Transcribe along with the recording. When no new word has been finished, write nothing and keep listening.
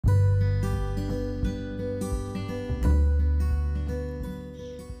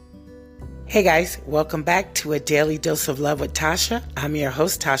Hey guys, welcome back to A Daily Dose of Love with Tasha. I'm your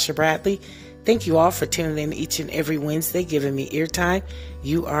host, Tatia Bradley. Thank you all for tuning in each and every Wednesday, giving me ear time.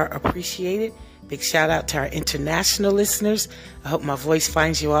 You are appreciated. Big shout out to our international listeners. I hope my voice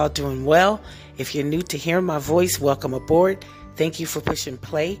finds you all doing well. If you're new to hearing my voice, welcome aboard. Thank you for pushing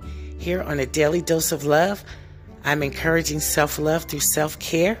play here on A Daily Dose of Love. I'm encouraging self-love through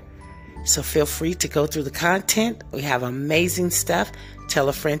self-care. So feel free to go through the content. We have amazing stuff. Tell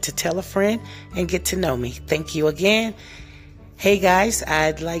a friend to tell a friend and get to know me. Thank you again. Hey guys,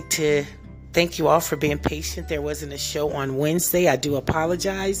 I'd like to thank you all for being patient. There wasn't a show on Wednesday. I do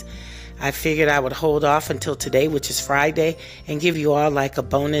apologize. I figured I would hold off until today, which is Friday, and give you all like a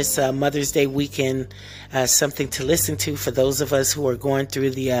bonus Mother's Day weekend, something to listen to for those of us who are going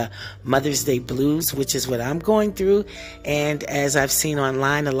through the Mother's Day blues, which is what I'm going through. And as I've seen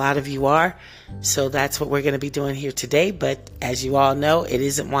online, a lot of you are. So that's what we're going to be doing here today. But as you all know, it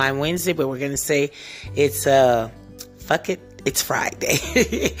isn't Wine Wednesday, but we're going to say it's fuck it. It's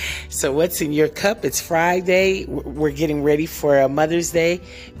Friday. So what's in your cup? It's Friday. We're getting ready for Mother's Day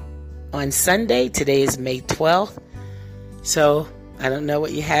on Sunday. Today is May 12th. So I don't know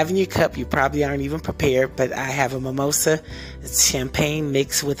what you have in your cup. You probably aren't even prepared, but I have a mimosa. It's champagne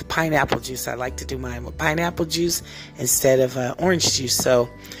mixed with pineapple juice. I like to do mine with pineapple juice instead of orange juice. So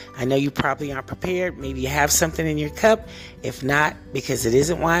I know you probably aren't prepared. Maybe you have something in your cup. If not, because it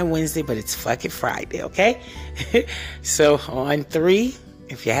isn't Wine Wednesday, but it's fucking Friday, okay? So on three,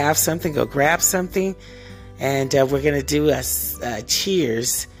 if you have something, go grab something. And we're going to do a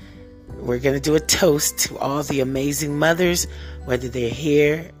cheers. We're going to do a toast to all the amazing mothers, whether they're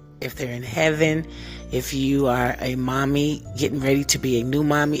here, if they're in heaven, if you are a mommy getting ready to be a new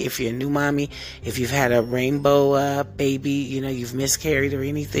mommy, if you're a new mommy, if you've had a rainbow baby, you've miscarried or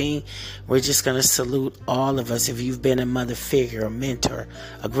anything. We're just going to salute all of us. If you've been a mother figure, a mentor,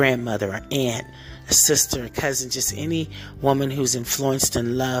 a grandmother, an aunt, a sister, a cousin, just any woman who's influenced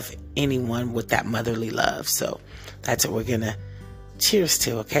and loved anyone with that motherly love. So that's what we're going to cheers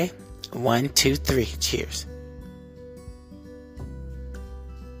to, okay? 1, 2, 3. Cheers.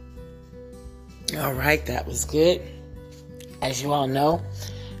 All right, that was good. As you all know,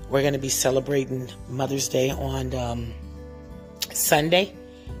 we're going to be celebrating Mother's Day on Sunday,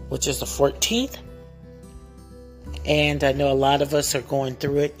 which is the 14th. And I know a lot of us are going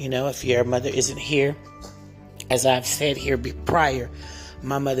through it. If your mother isn't here, as I've said here prior,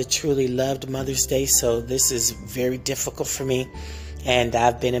 my mother truly loved Mother's Day, so this is very difficult for me. And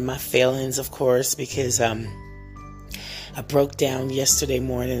I've been in my feelings, of course, because I broke down yesterday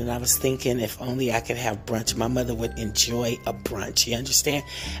morning and I was thinking if only I could have brunch. My mother would enjoy a brunch. You understand?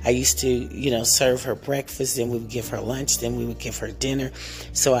 I used to, serve her breakfast, then we would give her lunch, then we would give her dinner.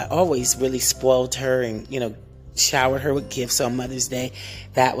 So I always really spoiled her and, showered her with gifts on Mother's Day.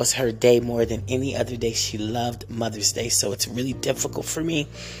 That was her day more than any other day. She loved Mother's Day. So it's really difficult for me.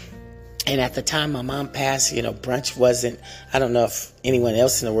 And at the time my mom passed, brunch wasn't, I don't know if anyone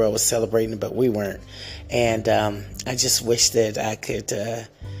else in the world was celebrating, but we weren't. And I just wish that I could,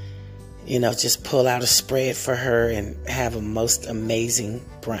 just pull out a spread for her and have a most amazing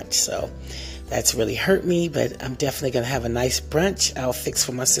brunch. So that's really hurt me, but I'm definitely going to have a nice brunch. I'll fix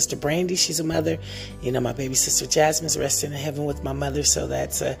for my sister Brandy. She's a mother. My baby sister Jasmine's resting in heaven with my mother. So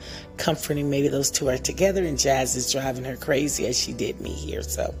that's comforting. Maybe those two are together, and Jazz is driving her crazy as she did me here.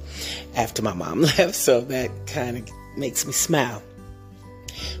 So after my mom left, so that kind of makes me smile.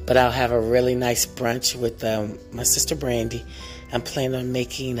 But I'll have a really nice brunch with my sister Brandy. I'm planning on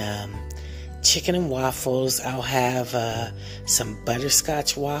making chicken and waffles. I'll have some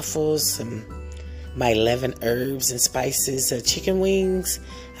butterscotch waffles, my 11 herbs and spices, chicken wings.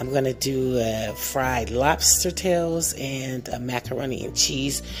 I'm going to do fried lobster tails and macaroni and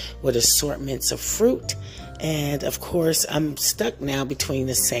cheese with assortments of fruit. And of course, I'm stuck now between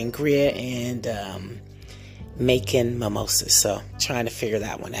the sangria and making mimosas. So trying to figure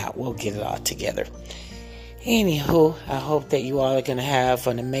that one out. We'll get it all together. Anywho, I hope that you all are going to have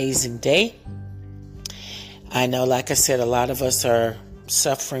an amazing day. I know, like I said, a lot of us are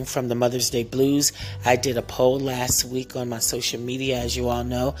suffering from the Mother's Day blues. I did a poll last week on my social media. As you all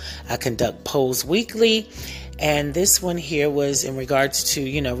know, I conduct polls weekly. And this one here was in regards to,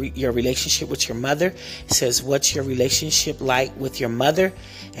 your relationship with your mother. It says, what's your relationship like with your mother?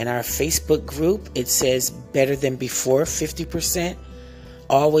 In our Facebook group, it says better than before, 50%,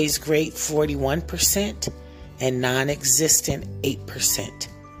 always great, 41%, and non-existent, 8%.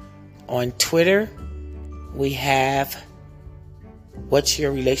 On Twitter, we have what's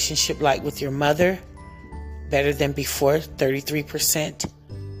your relationship like with your mother? Better than before, 33%.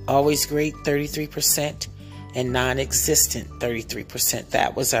 Always great, 33%. and non-existent 33%.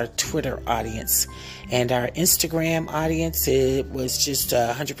 That was our Twitter audience. And our Instagram audience, it was just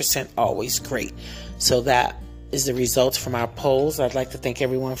 100% always great. So that is the results from our polls. I'd like to thank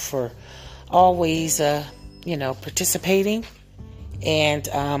everyone for always, participating. And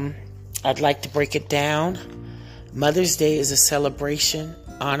I'd like to break it down. Mother's Day is a celebration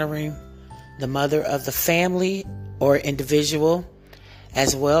honoring the mother of the family or individual,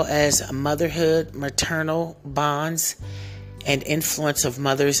 as well as motherhood, maternal bonds, and influence of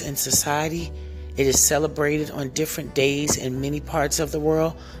mothers in society. It is celebrated on different days in many parts of the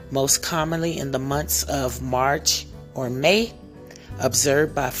world, most commonly in the months of March or May,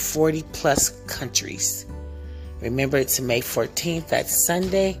 observed by 40 plus countries. Remember, it's May 14th, that's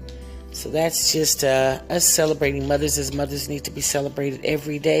Sunday. So that's just us celebrating mothers, as mothers need to be celebrated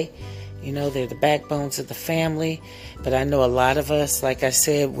every day. You know, they're the backbones of the family. But I know a lot of us, like I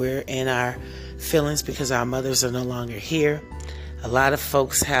said, we're in our feelings because our mothers are no longer here. A lot of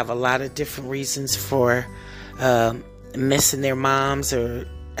folks have a lot of different reasons for missing their moms or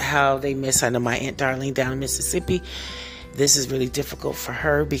how they miss. I know my Aunt Darlene down in Mississippi, this is really difficult for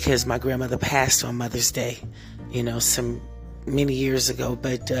her because my grandmother passed on Mother's Day, many years ago.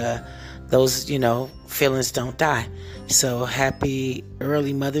 But those, feelings don't die. So happy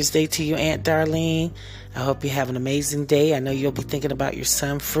early Mother's Day to you, Aunt Darlene. I hope you have an amazing day. I know you'll be thinking about your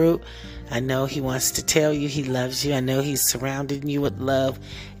son, Fruit. I know he wants to tell you he loves you. I know he's surrounding you with love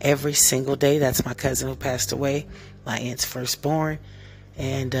every single day. That's my cousin who passed away, my aunt's firstborn.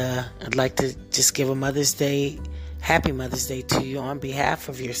 And I'd like to just give a happy Mother's Day to you on behalf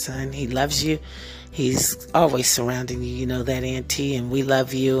of your son. He loves you. He's always surrounding you, you know that, Auntie, and we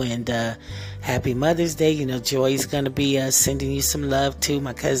love you. And happy Mother's Day. Joy's going to be sending you some love too.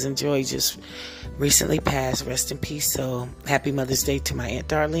 My cousin Joy just recently passed. Rest in peace. So happy Mother's Day to my Aunt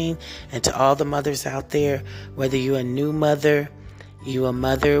Darlene and to all the mothers out there, whether you're a new mother, you a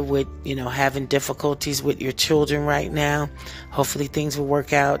mother with, having difficulties with your children right now. Hopefully things will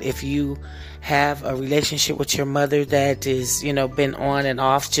work out. If you have a relationship with your mother that is, been on and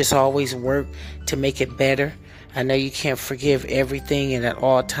off, just always work to make it better. I know you can't forgive everything and at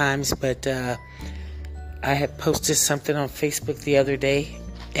all times, but I had posted something on Facebook the other day,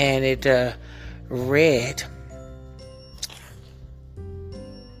 and it read,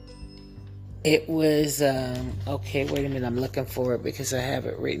 it was, okay, wait a minute, I'm looking for it because I have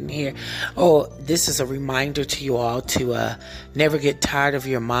it written here. Oh, this is a reminder to you all to never get tired of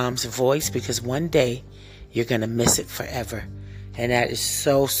your mom's voice, because one day you're going to miss it forever. And that is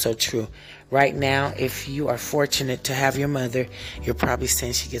so, so true. Right now, if you are fortunate to have your mother, you're probably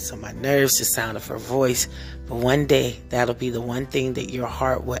saying she gets on my nerves, the sound of her voice. But one day, that'll be the one thing that your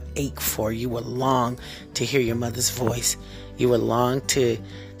heart will ache for. You will long to hear your mother's voice. You will long to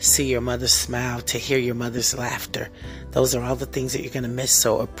see your mother smile, to hear your mother's laughter. Those are all the things that you're going to miss.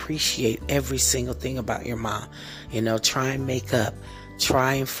 So appreciate every single thing about your mom. Try and make up.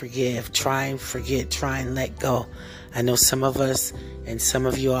 Try and forgive. Try and forget. Try and let go. I know some of us and some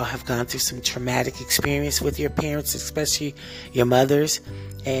of you all have gone through some traumatic experience with your parents, especially your mothers,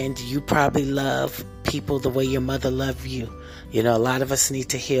 and you probably love people the way your mother loved you. A lot of us need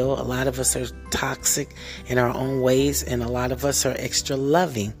to heal. A lot of us are toxic in our own ways, and a lot of us are extra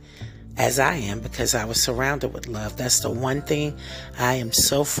loving, as I am, because I was surrounded with love. That's the one thing. I am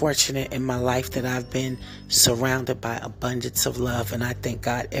so fortunate in my life that I've been surrounded by abundance of love, and I thank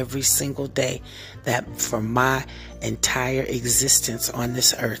God every single day that for my entire existence on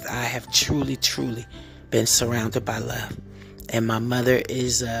this earth, I have truly, truly been surrounded by love. And my mother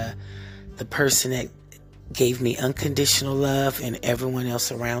is the person that gave me unconditional love, and everyone else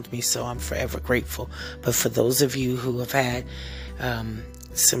around me, so I'm forever grateful. But for those of you who have had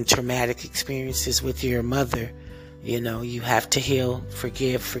some traumatic experiences with your mother, you have to heal,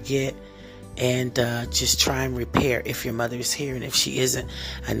 forgive, forget, and just try and repair if your mother is here. And if she isn't,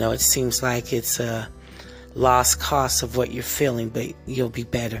 I know it seems like it's a lost cause of what you're feeling, but you'll be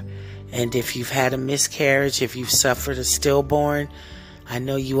better. And if you've had a miscarriage, if you've suffered a stillborn, I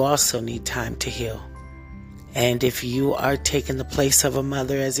know you also need time to heal. And if you are taking the place of a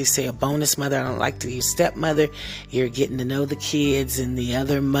mother, as they say, a bonus mother, I don't like to use stepmother, you're getting to know the kids and the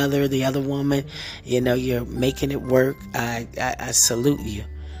other mother, the other woman, you're making it work. I salute you.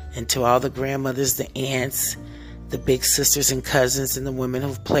 And to all the grandmothers, the aunts, the big sisters and cousins, and the women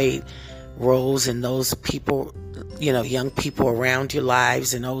who've played roles in those people, young people around your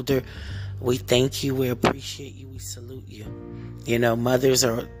lives and older, we thank you, we appreciate you, we salute you.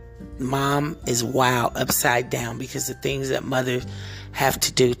 Mom is wild upside down, because the things that mothers have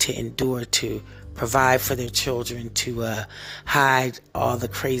to do to endure, to provide for their children, to hide all the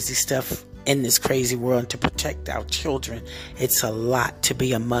crazy stuff in this crazy world and to protect our children. It's a lot to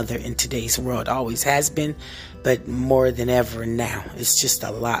be a mother in today's world. Always has been, but more than ever now. It's just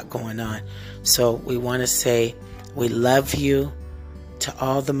a lot going on. So we want to say we love you. To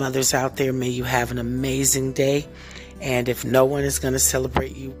all the mothers out there, may you have an amazing day. And if no one is going to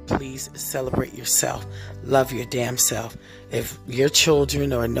celebrate you, please celebrate yourself. Love your damn self. If your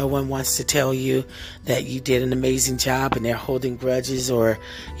children or no one wants to tell you that you did an amazing job and they're holding grudges or,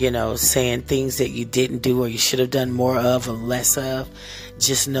 saying things that you didn't do or you should have done more of or less of,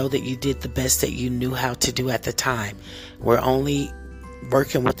 just know that you did the best that you knew how to do at the time. We're only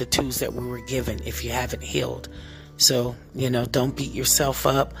working with the tools that we were given if you haven't healed. So, don't beat yourself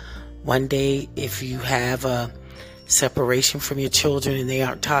up. One day, if you have a separation from your children and they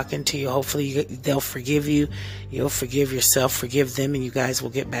aren't talking to you, hopefully they'll forgive you. You'll forgive yourself, forgive them, and you guys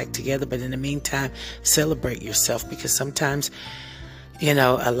will get back together. But in the meantime, celebrate yourself, because sometimes,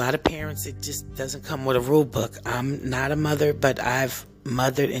 a lot of parents, it just doesn't come with a rule book. I'm not a mother, but I've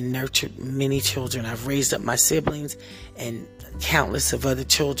mothered and nurtured many children. I've raised up my siblings and countless of other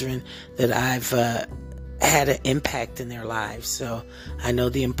children that I've had an impact in their lives. So I know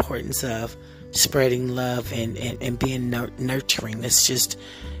the importance of spreading love and being nurturing.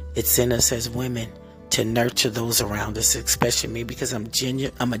 It's in us as women to nurture those around us, especially me, because I'm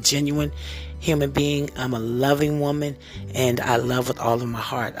a genuine human being. I'm a loving woman, and I love with all of my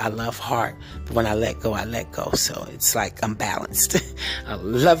heart. I love hard, but when I let go, I let go. So it's like I'm balanced. I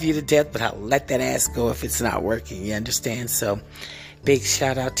love you to death, but I'll let that ass go if it's not working. You understand? So big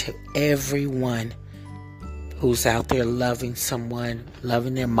shout out to everyone who's out there loving someone,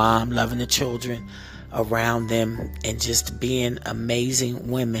 loving their mom, loving the children around them, and just being amazing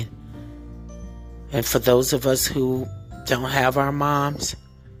women. And for those of us who don't have our moms,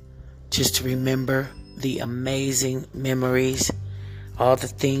 just to remember the amazing memories, all the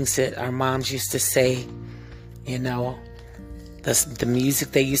things that our moms used to say, the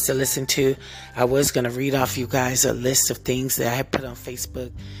music they used to listen to. I was going to read off you guys a list of things that I had put on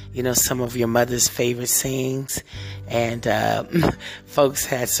Facebook, some of your mother's favorite sayings, and folks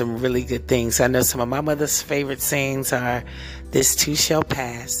had some really good things. I know some of my mother's favorite sayings are, "This too shall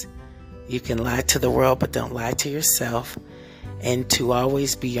pass. You can lie to the world, but don't lie to yourself. And to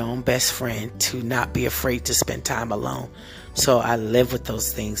always be your own best friend, to not be afraid to spend time alone." So I live with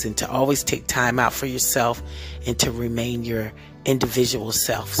those things, and to always take time out for yourself and to remain your individual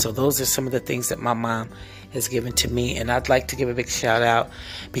self. So those are some of the things that my mom has given to me. And I'd like to give a big shout out,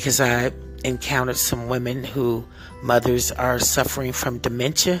 because I encountered some women who mothers are suffering from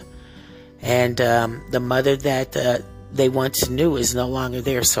dementia, and the mother that they once knew is no longer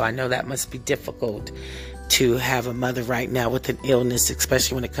there. So I know that must be difficult to have a mother right now with an illness,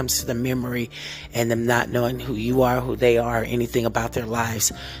 especially when it comes to the memory and them not knowing who you are, who they are, anything about their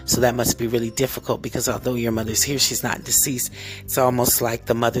lives. So that must be really difficult, because although your mother's here, she's not deceased. It's almost like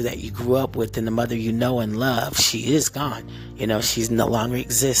the mother that you grew up with and the mother you know and love, she is gone. She's no longer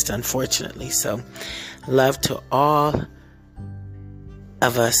exists, unfortunately. So love to all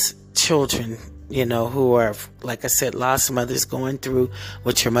of us children, who are, like I said, lost mothers, going through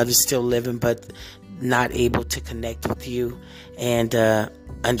what your mother's still living, but not able to connect with you and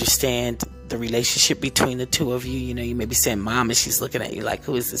understand the relationship between the two of you. You may be saying mom, and she's looking at you like,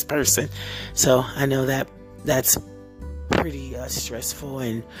 who is this person? So I know that that's pretty stressful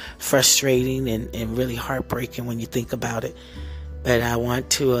and frustrating and really heartbreaking when you think about it. But I want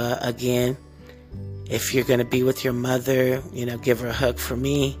to, again, if you're going to be with your mother, give her a hug for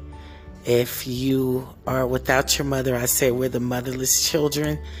me. If you are without your mother, I say we're the motherless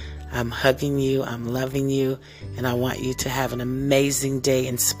children. I'm hugging you, I'm loving you, and I want you to have an amazing day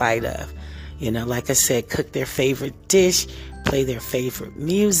in spite of. Like I said, cook their favorite dish, play their favorite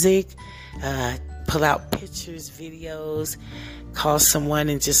music, pull out pictures, videos, call someone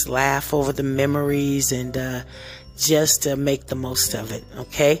and just laugh over the memories, and just make the most of it,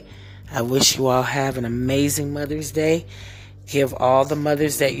 okay? I wish you all have an amazing Mother's Day. Give all the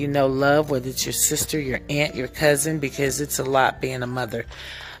mothers that love, whether it's your sister, your aunt, your cousin, because it's a lot being a mother.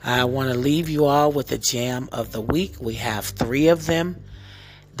 I want to leave you all with a jam of the week. We have 3 of them.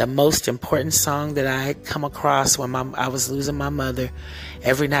 The most important song that I had come across when I was losing my mother,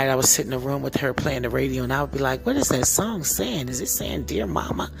 every night I would sit in a room with her playing the radio, and I would be like, what is that song saying? Is it saying Dear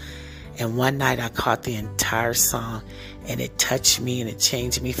Mama? And one night I caught the entire song, and it touched me and it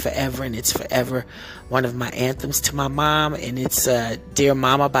changed me forever, and it's forever one of my anthems to my mom, and it's Dear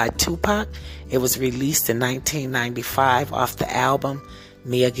Mama by Tupac. It was released in 1995 off the album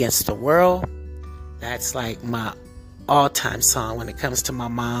Me Against the World. That's like my all-time song when it comes to my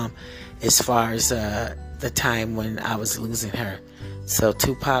mom, as far as the time when I was losing her. So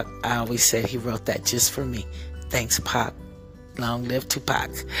Tupac, I always said he wrote that just for me. Thanks, Pac. Long live Tupac.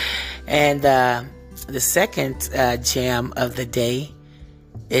 And the second jam of the day,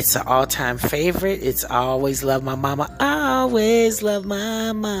 it's an all-time favorite. It's I Always Love My Mama. I always love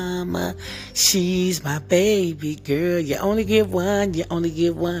my mama. She's my baby girl. You only get one. You only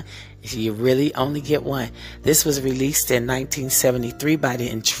get one. You really only get one. This was released in 1973 by the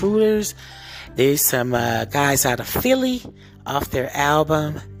Intruders. There's some guys out of Philly off their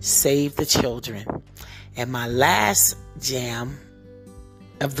album, Save the Children. And my last jam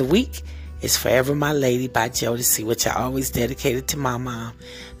of the week is Forever My Lady by Jodeci, which I always dedicated to my mom.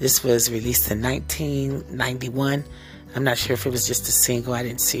 This was released in 1991. I'm not sure if it was just a single. I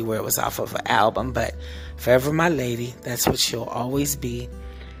didn't see where it was off of an album, but Forever My Lady, that's what she'll always be.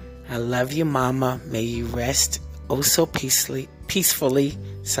 I love you, Mama. May you rest oh so peacefully.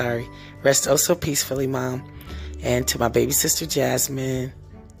 Rest oh so peacefully, Mom. And to my baby sister Jasmine,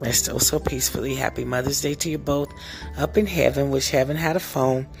 rest oh so peacefully. Happy Mother's Day to you both up in heaven. Wish heaven had a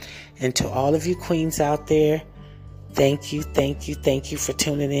phone. And to all of you queens out there, thank you for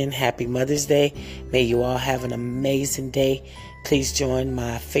tuning in. Happy Mother's Day. May you all have an amazing day. Please join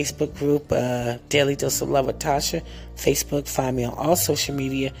my Facebook group, Daily Dose of Love with Tasha. Facebook, find me on all social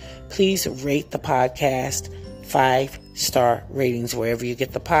media. Please rate the podcast 5-star ratings wherever you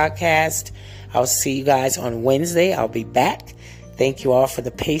get the podcast. I'll see you guys on Wednesday. I'll be back. Thank you all for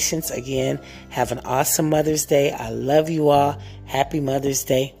the patience. Again, have an awesome Mother's Day. I love you all. Happy Mother's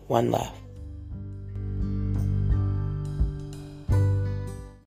Day. One love.